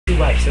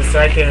wipes. It's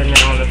right there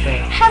now on the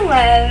thing.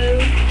 Hello.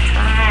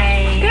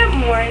 Hi. Good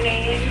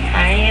morning.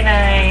 How you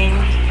doing?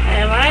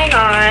 Oh my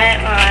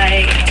god,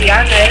 like, do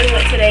y'all know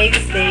what today's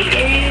date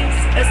is?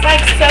 It's like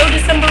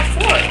December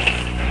 4th.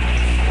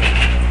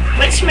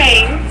 Which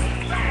means,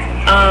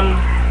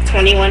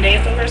 21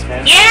 days of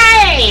Christmas.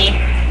 Yay!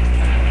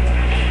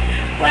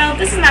 Well,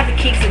 this is not the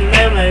Keeks and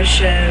Momo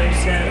show,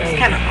 so it's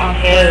kind of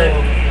awkward.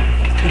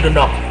 To the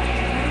no.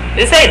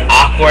 This ain't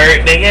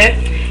awkward, nigga.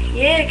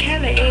 Yeah, it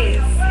kind of is.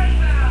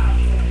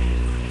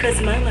 Because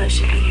Momo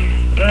should be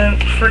here.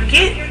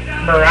 Forget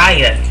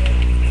Mariah.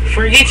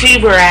 Forget you,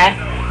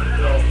 Mariah.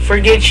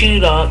 Forget you,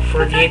 dog.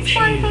 Forget you.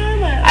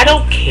 I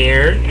don't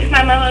care. If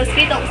my Momo's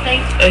feet don't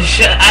stink.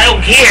 I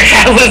don't care.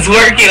 I was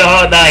working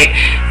all night,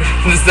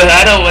 so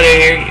I don't want to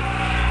hear you.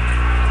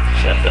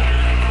 Shut up.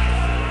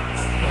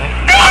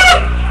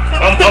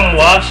 I'm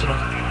washing them.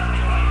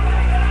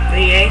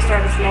 Yeah, it's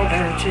starting to smell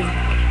better too.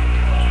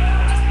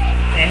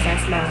 As I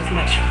smell as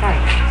much fun.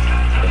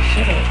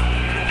 Shut up.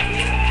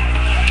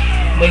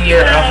 When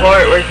you're a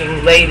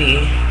hard-working lady,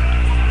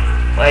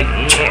 like,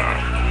 Not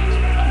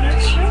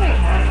sure.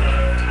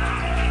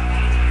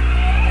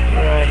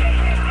 right?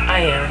 I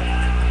am.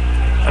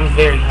 I'm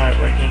very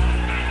hard-working.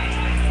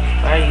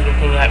 Why are you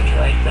looking at me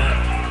like that?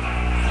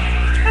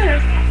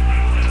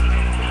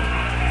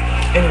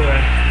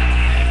 Anyway.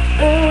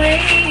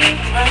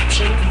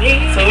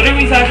 So what are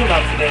we talking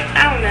about today?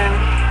 I don't know.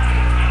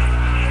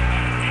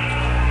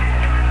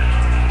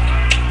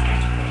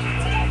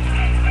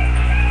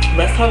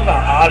 Let's talk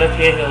about all the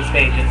Pinhills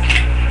pages.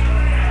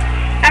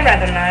 I'd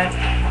rather not.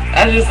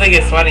 I just think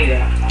it's funny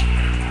though.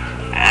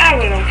 I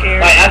really don't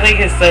care. Like, I think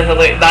it's so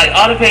hilarious. Like,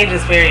 all the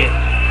pages, period.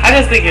 I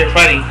just think you're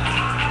funny.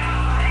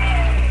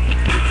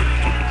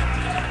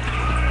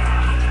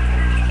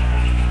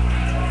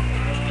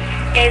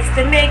 It's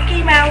the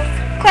Mickey Mouse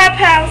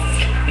Clubhouse.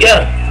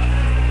 Yeah.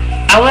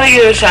 I want to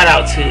give a shout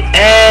out to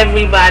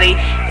everybody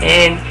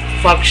in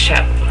Fox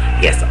Chapel.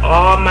 Yes,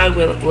 all my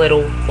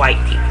little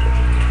white people.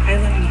 I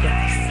love you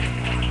guys.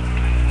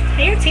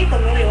 Your teeth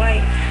look really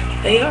white.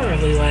 They are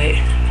really white.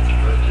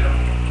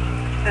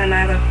 And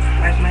I look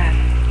like mine.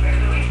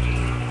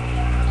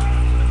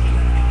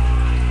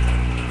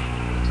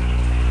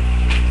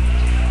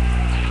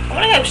 I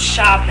want to go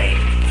shopping.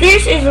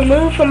 This is a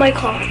move from my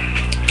car.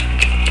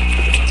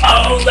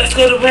 Oh, let's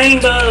go to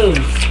Rainbows.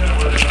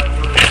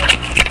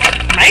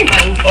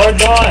 Rainbow? Or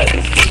Dots.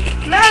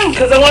 No.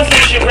 Because I want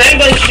some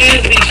rainbow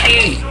shoes to be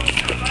cute.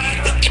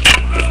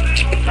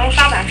 Don't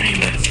shop at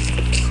Rainbows.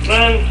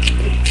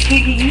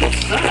 Kiki, you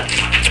suck.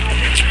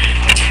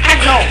 I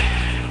don't.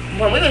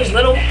 When we was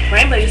little,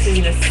 Rainbow used to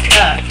be the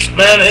stuff.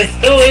 Man, it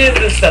still is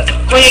this stuff.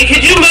 Wait,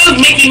 could you move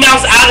Mickey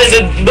Mouse out of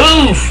the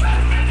booth?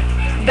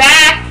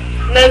 Back,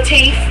 no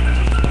teeth.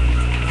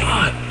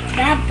 God.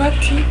 Bad buck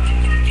teeth.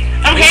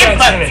 I'm We hand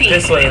gotta turn buck it teeth.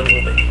 this way a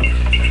little bit.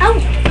 Oh,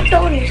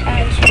 don't his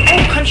eyes.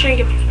 Oh,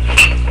 country.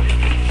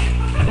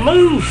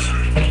 Move.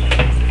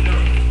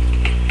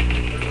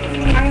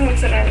 I'm gonna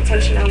sit out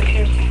attention on the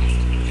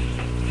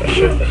camera.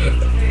 Sure.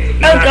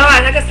 Oh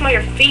God, I can smell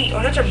your feet.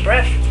 Oh, that's your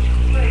breath.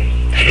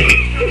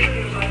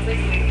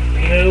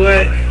 You know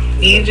what?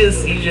 You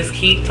just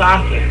keep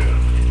talking.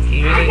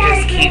 You really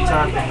just keep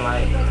talking.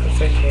 Like,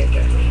 it's okay,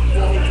 baby.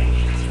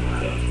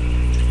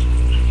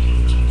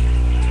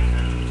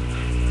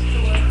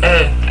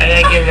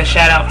 I gotta give a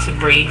shout out to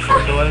Bree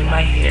for doing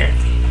my hair.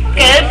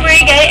 Good,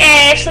 Brie, go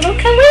Ash. Little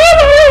come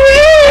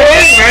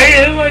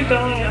Right? Oh my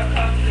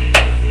god.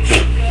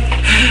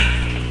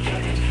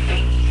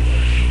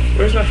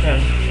 Where's my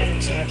phone?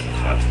 So I can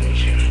talk to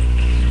you.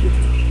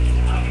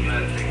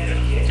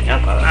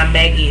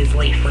 Maggie is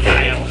late for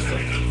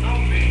dialysis.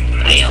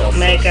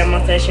 Meg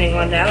grandma said she ain't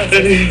going to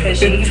dialysis because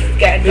she's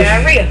got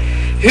diarrhea.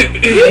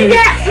 We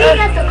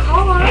got the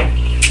car.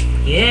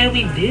 Yeah,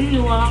 we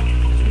do.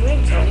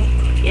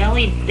 Yeah,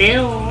 we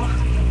do.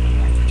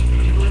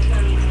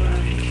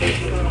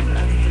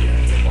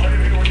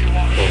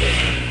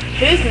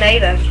 Who's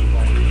Nada?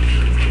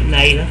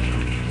 Nada.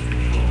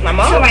 My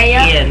mom?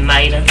 Yeah,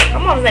 Nada. My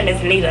mom's name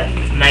is Nita.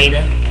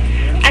 Nada.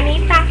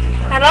 Anita.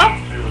 Hello?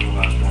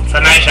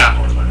 Tanisha.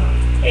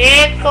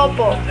 Hey,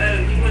 couple.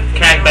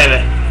 Crack baby.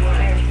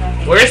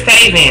 Where's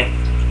Tavian?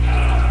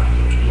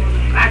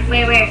 Crack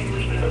baby.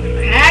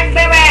 Crack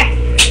baby.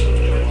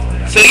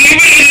 So you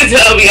mean to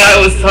tell me I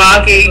was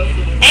talking?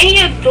 Ain't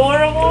you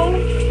adorable?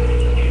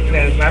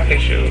 No, my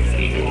picture was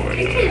even worse.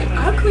 This is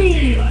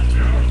ugly.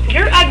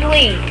 You're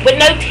ugly with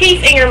no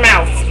teeth in your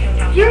mouth.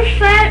 You're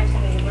fat.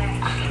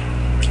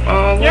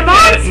 Oh, Your look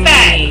mom's at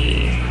fat.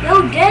 me.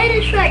 Yo, dad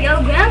is fat.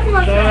 Yo,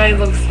 grandma's Oh, fat. I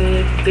look so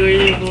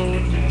adorable.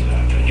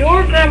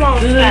 Your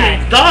grandma's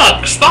fat.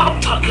 Dog,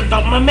 stop talking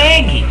about my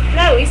Maggie.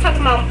 No, he's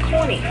talking about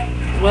corny.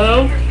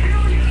 Well,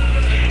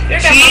 Your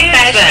she grandma's is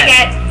fat. fat. She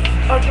got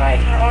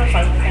arthritis. Her arms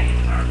like that.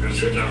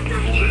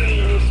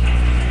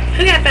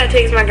 Who got fat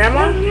titties? My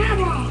grandma?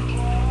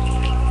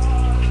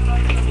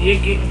 You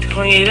get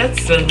Kanye,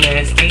 that's so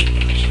nasty.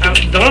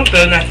 Don't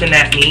throw nothing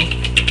at me.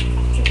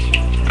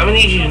 I'm gonna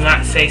need you to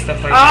not say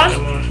stuff like that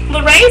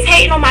anymore. Lorraine's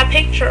hating on my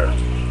picture.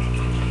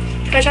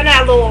 Because y'all know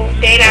that little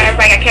day now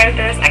everybody got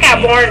characters. I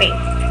got Barney.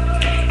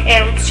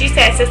 And she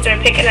said, sister,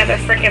 pick another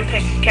freaking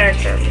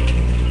character.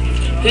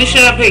 Who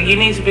should I pick? You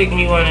need to pick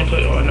me one and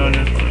put one on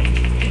there for me.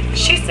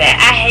 She said,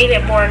 I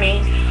hated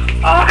Barney.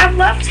 Oh, I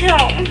loved him.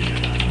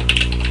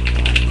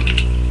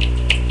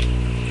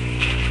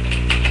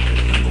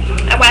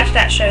 I watched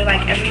that show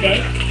like every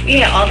day. We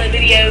had all the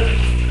videos.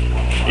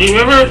 You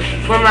remember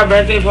for my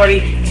birthday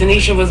party,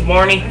 Tanisha was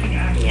Barney?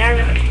 Yeah, I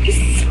remember. You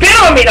spit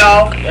on me,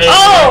 dog.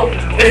 Oh!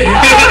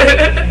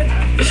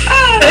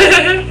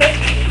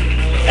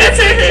 That's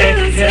it.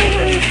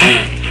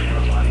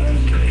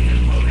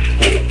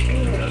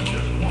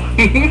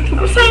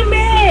 I'm so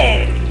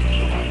mad.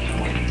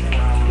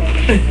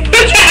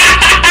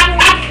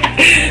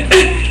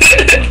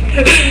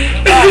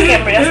 Oh, I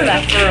can't breathe. That's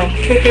enough, girl.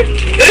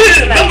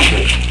 That's enough.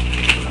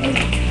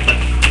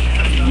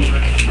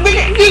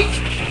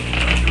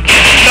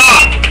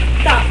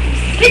 Stop.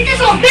 Put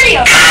this on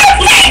video.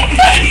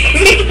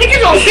 Put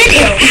this on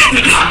video.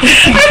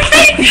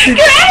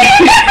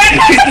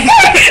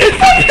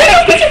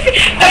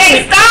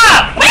 Okay,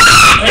 stop.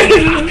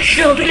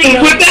 No video.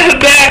 Put that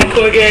back,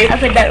 okay? I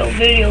put that on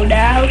video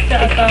now. So,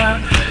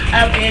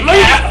 I put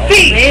that on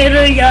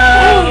video.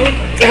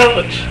 How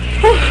much?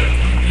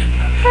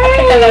 I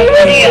put that on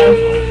video.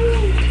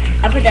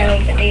 I put that on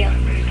video.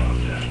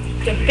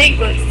 The big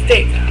one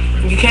stick.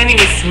 You can't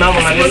even smell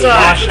them. I just I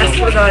washed them.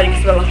 swear to God, you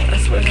can smell them. I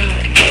swear to God.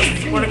 I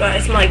swear to God,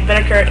 it smells like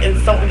vinegar and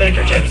salt and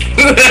vinegar chips.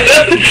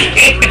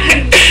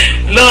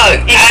 Look,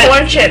 And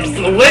corn chips.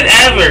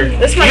 whatever.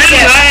 This You're one's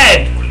good.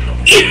 mad.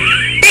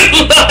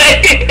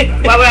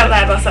 Why would I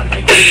lie about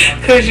something?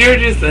 Because you're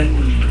just an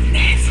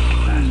asshole.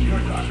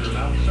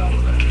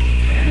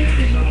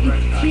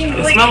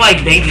 It smells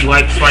like baby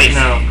wipes right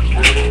now.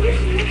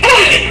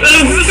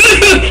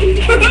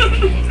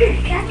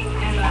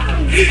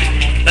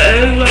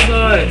 Oh my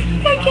God.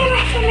 Get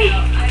away from me.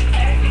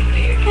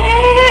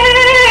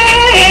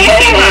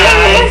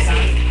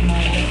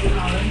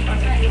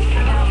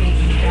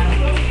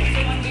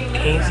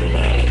 Can you see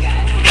that?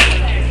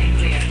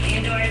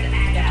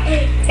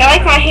 Y'all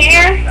like my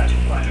hair?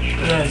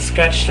 No,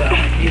 scratch that.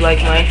 You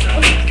like mine?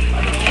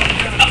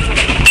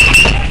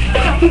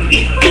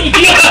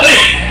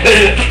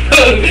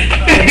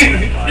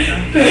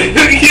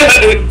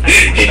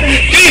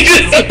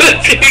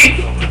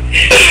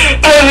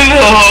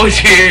 Oh,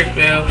 shit,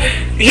 Phil.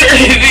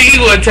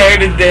 You want to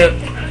turn it down.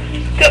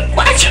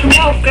 Watch your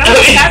mouth, girl.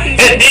 I'm happy.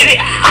 Get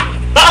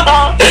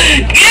off!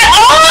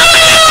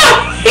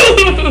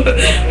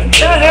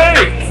 That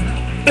hurts.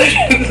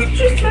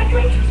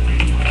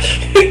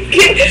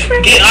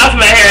 Get off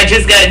my hair. I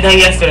just got it done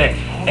yesterday.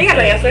 You got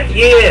that yesterday?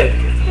 Yeah.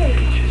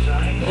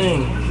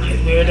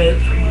 Smear it.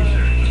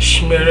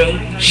 Smear it.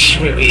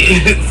 Smear it.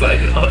 It's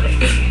like,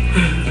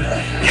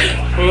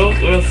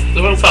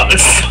 we'll talk.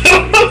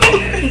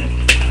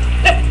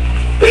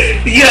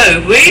 Yo,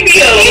 leave me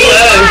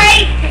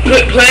alone.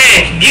 Put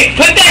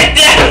that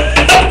down.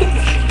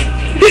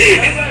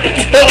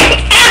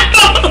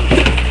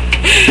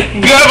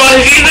 Grandma,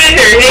 she's in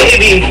here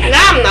hitting me. No,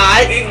 I'm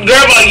not.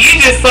 Grandma,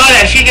 you just saw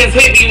that. She just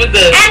hit me with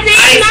the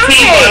iced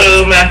tea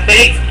bottle in my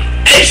face.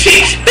 And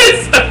she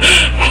just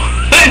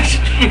punched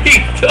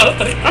me, dog.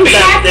 I'm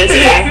done with this.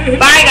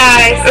 Bye,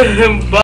 guys. Bye.